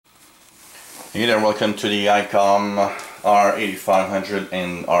Hey there, welcome to the Icom R8500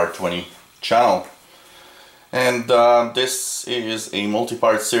 and R20 channel. And this is a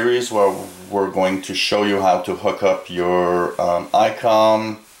multi-part series where we're going to show you how to hook up your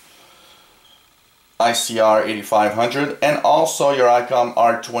Icom ICR 8500 and also your Icom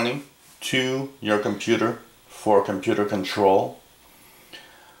R20 to your computer for computer control.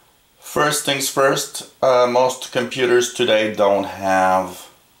 First things first, most computers today don't have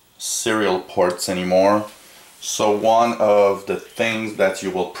serial ports anymore. So one of the things that you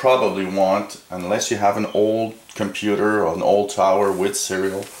will probably want, unless you have an old computer or an old tower with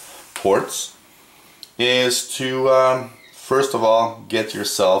serial ports, is to first of all get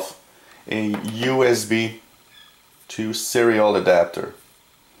yourself a USB to serial adapter.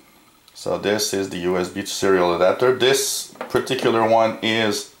 So this is the USB to serial adapter. This particular one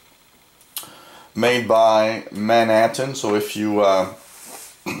is made by Manhattan. So if you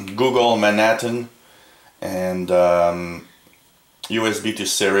Google Manhattan and USB to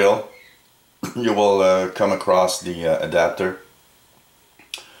serial, you will come across the adapter.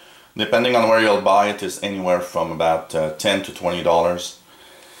 Depending on where you'll buy it, is anywhere from about $10 to $20,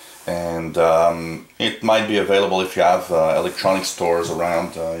 and it might be available if you have electronic stores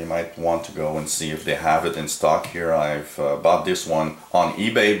around. You might want to go and see if they have it in stock here. I've bought this one on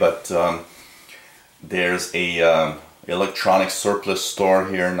eBay, but there's a electronic surplus store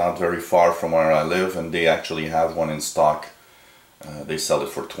here not very far from where I live, and they actually have one in stock. They sell it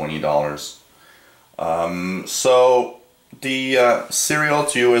for $20. So the serial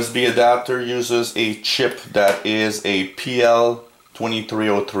to USB adapter uses a chip that is a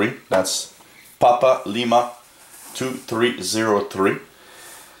PL2303. That's Papa Lima 2303.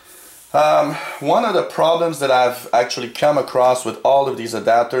 One of the problems that I've actually come across with all of these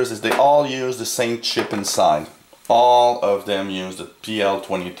adapters is they all use the same chip inside. All of them use the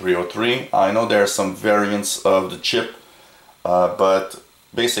PL2303. I know there are some variants of the chip, but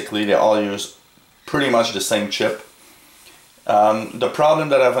basically they all use pretty much the same chip. The problem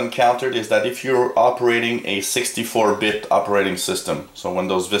that I've encountered is that if you're operating a 64-bit operating system, so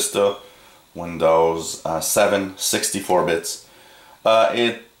Windows Vista, Windows 7, 64 bits,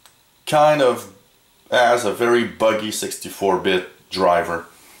 it kind of has a very buggy 64-bit driver.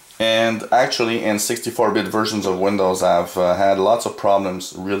 And actually in 64-bit versions of Windows I've had lots of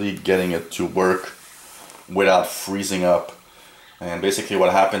problems really getting it to work without freezing up. And basically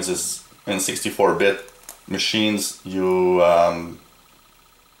what happens is in 64-bit machines you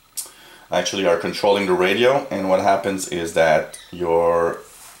actually are controlling the radio, and what happens is that your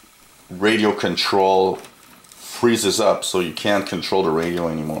radio control freezes up, so you can't control the radio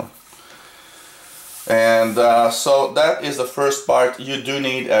anymore. And so that is the first part. You do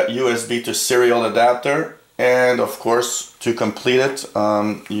need a USB to serial adapter, and of course to complete it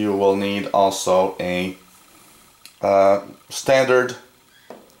you will need also a standard,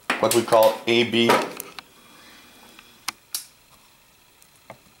 what we call AB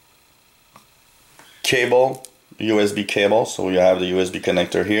cable, USB cable. So you have the USB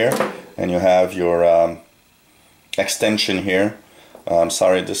connector here, and you have your extension here.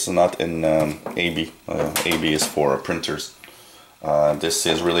 Sorry, this is not in AB. AB is for printers. This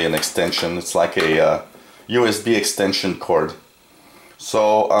is really an extension. It's like a USB extension cord.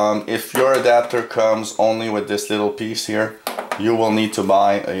 So if your adapter comes only with this little piece here, you will need to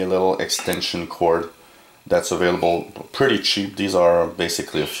buy a little extension cord that's available pretty cheap. These are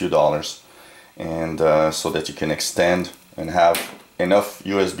basically a few dollars, and so that you can extend and have enough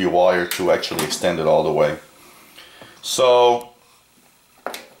USB wire to actually extend it all the way. So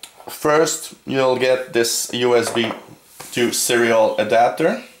first you'll get this USB to serial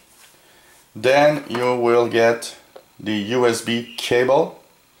adapter, then you will get the USB cable.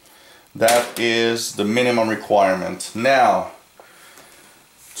 That is the minimum requirement. Now,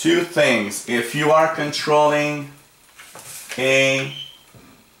 two things: if you are controlling a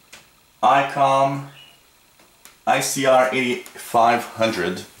Icom ICR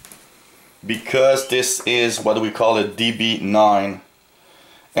 8500, because this is what we call a DB9,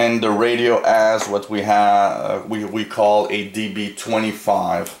 and the radio as what we have we call a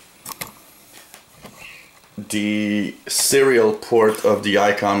DB25. The serial port of the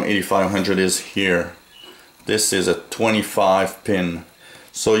Icom 8500 is here. This is a 25 pin.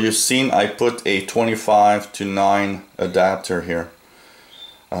 So you've seen I put a 25 to 9 adapter here.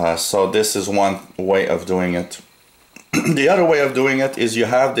 So this is one way of doing it. The other way of doing it is you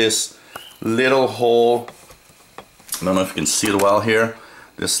have this little hole. I don't know if you can see it well here.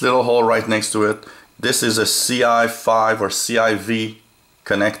 This little hole right next to it. This is a CI5 or CIV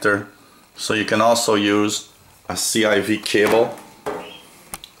connector. So you can also use a CIV cable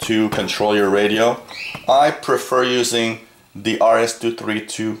to control your radio. I prefer using the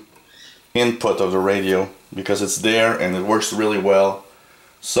RS-232 input of the radio because it's there and it works really well.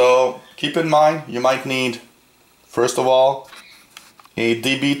 So keep in mind, you might need, first of all, a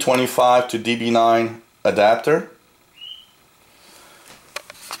DB25 to DB9 adapter.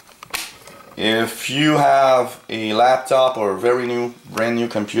 If you have a laptop or a brand new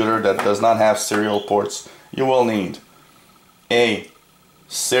computer that does not have serial ports, you will need a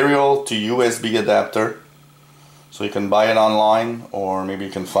serial to USB adapter. So you can buy it online, or maybe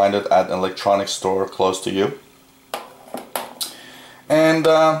you can find it at an electronics store close to you. And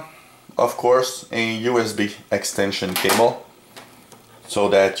of course a USB extension cable so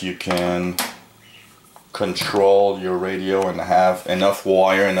that you can control your radio and have enough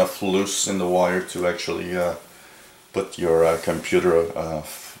wire, enough loose in the wire to actually put your computer a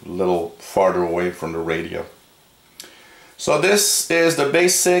little farther away from the radio. So this is the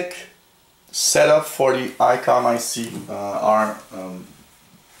basic setup for the Icom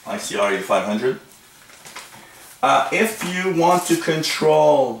R8500. If you want to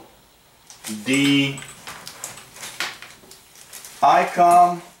control the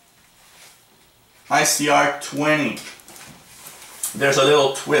Icom ICR20, there's a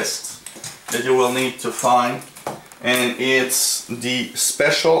little twist that you will need to find, and it's the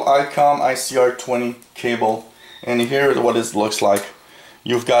special Icom ICR20 cable. And here is what it looks like.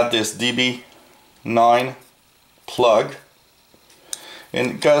 You've got this DB9 plug,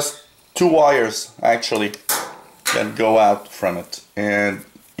 and it has two wires actually that go out from it, and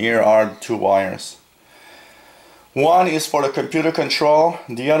here are two wires. One is for the computer control,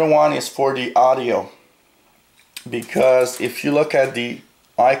 the other one is for the audio, because if you look at the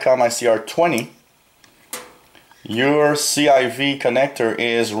Icom ICR20, your CIV connector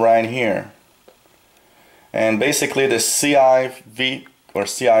is right here, and basically the CIV or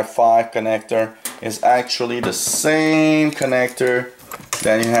CI5 connector is actually the same connector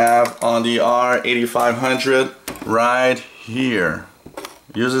that you have on the R8500 right here.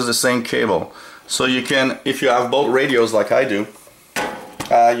 Uses the same cable. So you can, if you have both radios like I do,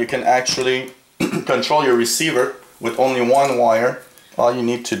 you can actually control your receiver with only one wire. All you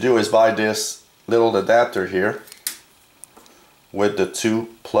need to do is buy this little adapter here with the two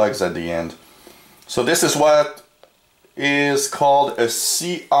plugs at the end. So this is what is called a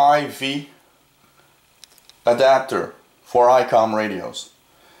CIV adapter for Icom radios.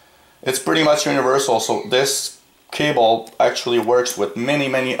 It's pretty much universal, so this cable actually works with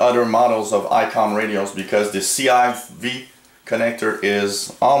many other models of Icom radios because the CIV connector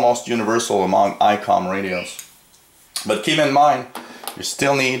is almost universal among Icom radios. But keep in mind, you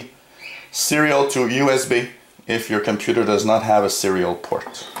still need serial to USB if your computer does not have a serial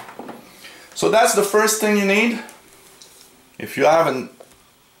port. So that's the first thing you need. If you have an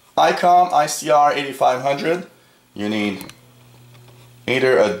Icom ICR8500, you need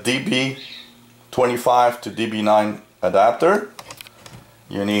either a DB25 to DB9 adapter,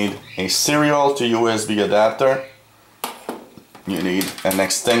 you need a serial to USB adapter, you need an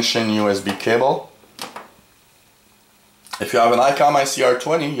extension USB cable. If you have an Icom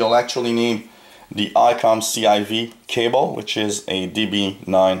ICR20, you'll actually need the Icom CIV cable, which is a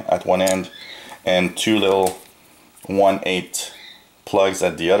DB9 at one end and two little 1/8 plugs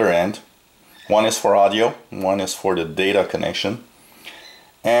at the other end. One is for audio, one is for the data connection.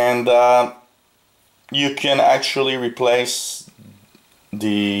 And you can actually replace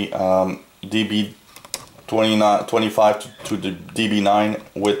the DB25 to the DB9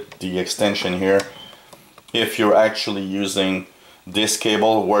 with the extension here. If you're actually using this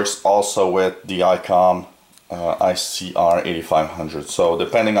cable, works also with the Icom ICR8500. So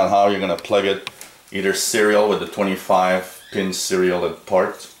depending on how you're going to plug it, either serial with the 25-pin serial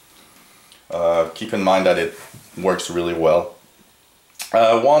part, keep in mind that it works really well.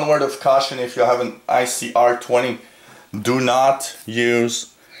 One word of caution: if you have an ICR20, do not use,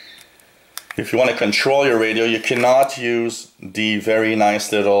 if you want to control your radio, you cannot use the very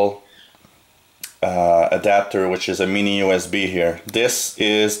nice little adapter, which is a mini USB here. This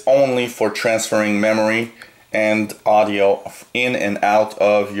is only for transferring memory and audio in and out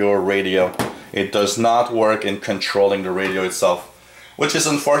of your radio. It does not work in controlling the radio itself, which is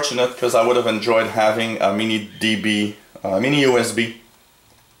unfortunate because I would have enjoyed having a mini USB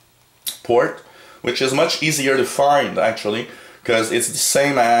port, which is much easier to find actually, because it's the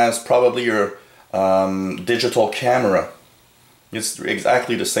same as probably your digital camera. It's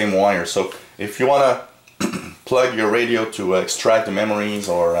exactly the same wire. So if you want to plug your radio to extract the memories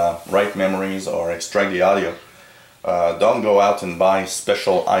or write memories or extract the audio, don't go out and buy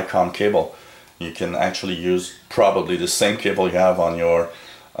special Icom cable. You can actually use probably the same cable you have on your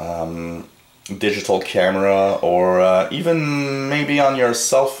digital camera, or even maybe on your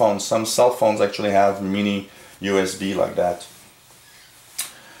cell phone. Some cell phones actually have mini USB like that.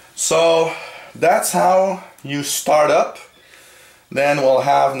 So that's how you start up. Then we'll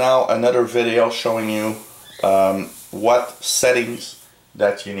have now another video showing you what settings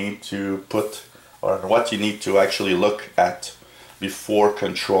that you need to put, or what you need to actually look at before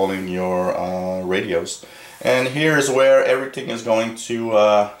controlling your radios. And here's where everything is going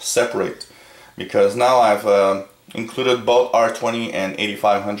to separate, because now I've included both R20 and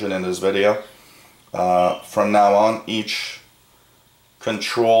 8500 in this video. From now on, each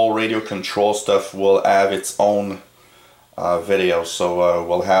radio control stuff will have its own video. So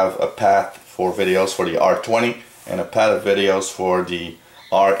we'll have a path for videos for the R20 and a path of videos for the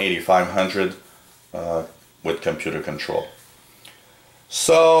R8500 with computer control.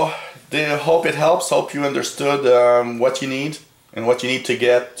 So I hope it helps. Hope you understood what you need and what you need to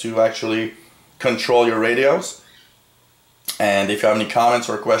get to actually control your radios. And if you have any comments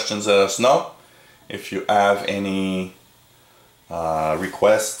or questions, let us know. If you have any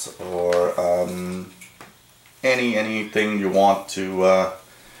requests or anything you want to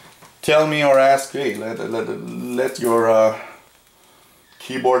tell me or ask, hey, let your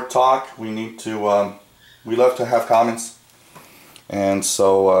keyboard talk. We need to. We love to have comments. And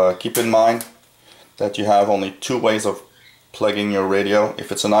so keep in mind that you have only two ways of plugging your radio.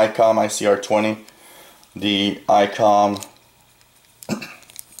 If it's an Icom ICR20, the Icom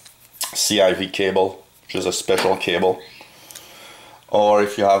CIV cable, which is a special cable, or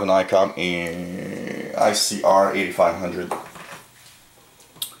if you have an Icom ICR 8500,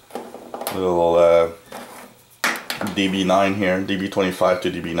 little DB9 here, DB25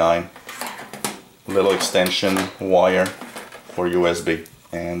 to DB9, little extension wire for USB.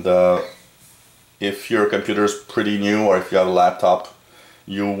 And if your computer is pretty new, or if you have a laptop,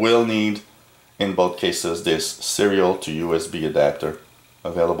 you will need in both cases this serial to USB adapter,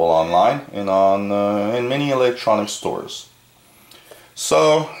 available online and on in many electronic stores.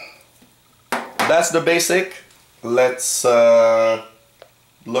 So that's the basic. Let's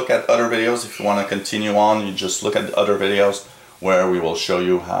look at other videos. If you want to continue on, you just look at the other videos where we will show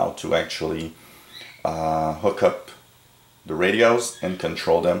you how to actually hook up the radios and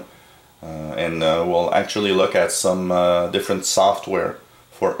control them, and we'll actually look at some different software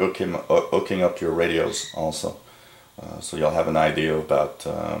for hooking up your radios also, so you'll have an idea about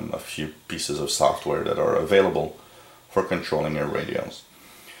a few pieces of software that are available for controlling your radios.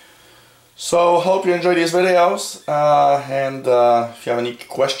 So hope you enjoy these videos, and if you have any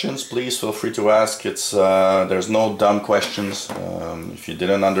questions, please feel free to ask. There's no dumb questions. If you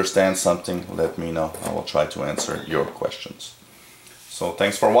didn't understand something, let me know. I will try to answer your questions. So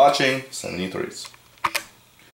thanks for watching. 73s.